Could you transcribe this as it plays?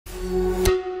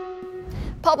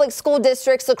Public school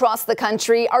districts across the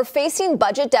country are facing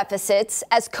budget deficits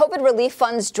as COVID relief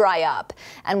funds dry up.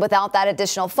 And without that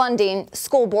additional funding,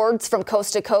 school boards from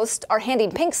coast to coast are handing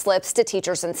pink slips to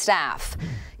teachers and staff.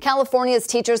 California's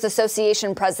Teachers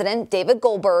Association President David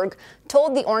Goldberg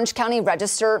told the Orange County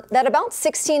Register that about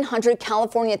 1,600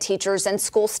 California teachers and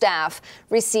school staff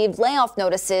received layoff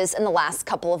notices in the last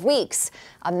couple of weeks,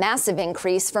 a massive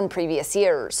increase from previous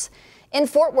years. In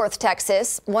Fort Worth,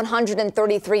 Texas,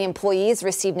 133 employees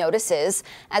received notices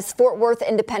as Fort Worth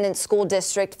Independent School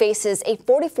District faces a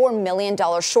 $44 million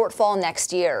shortfall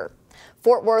next year.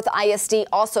 Fort Worth ISD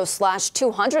also slashed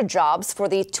 200 jobs for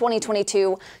the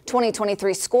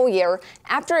 2022-2023 school year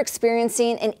after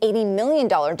experiencing an $80 million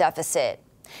deficit.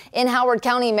 In Howard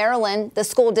County, Maryland, the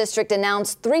school district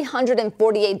announced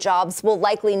 348 jobs will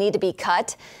likely need to be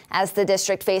cut as the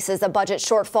district faces a budget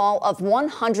shortfall of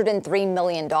 $103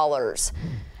 million.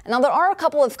 Now, there are a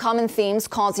couple of common themes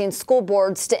causing school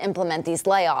boards to implement these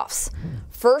layoffs.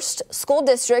 First, school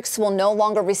districts will no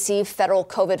longer receive federal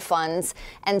COVID funds,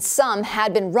 and some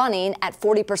had been running at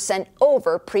 40%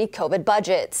 over pre-COVID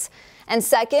budgets. And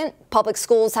second, public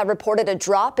schools have reported a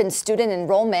drop in student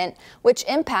enrollment, which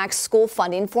impacts school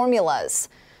funding formulas.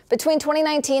 Between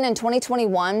 2019 and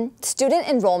 2021, student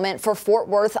enrollment for Fort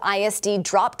Worth ISD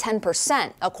dropped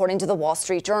 10%, according to the Wall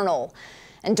Street Journal.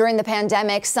 And during the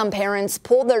pandemic, some parents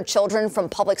pulled their children from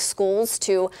public schools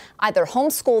to either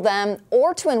homeschool them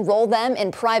or to enroll them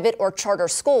in private or charter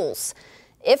schools.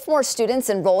 If more students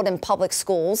enrolled in public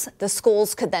schools, the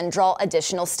schools could then draw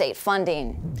additional state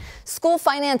funding. School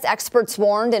finance experts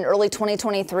warned in early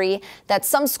 2023 that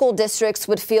some school districts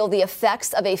would feel the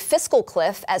effects of a fiscal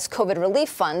cliff as COVID relief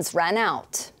funds ran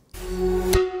out.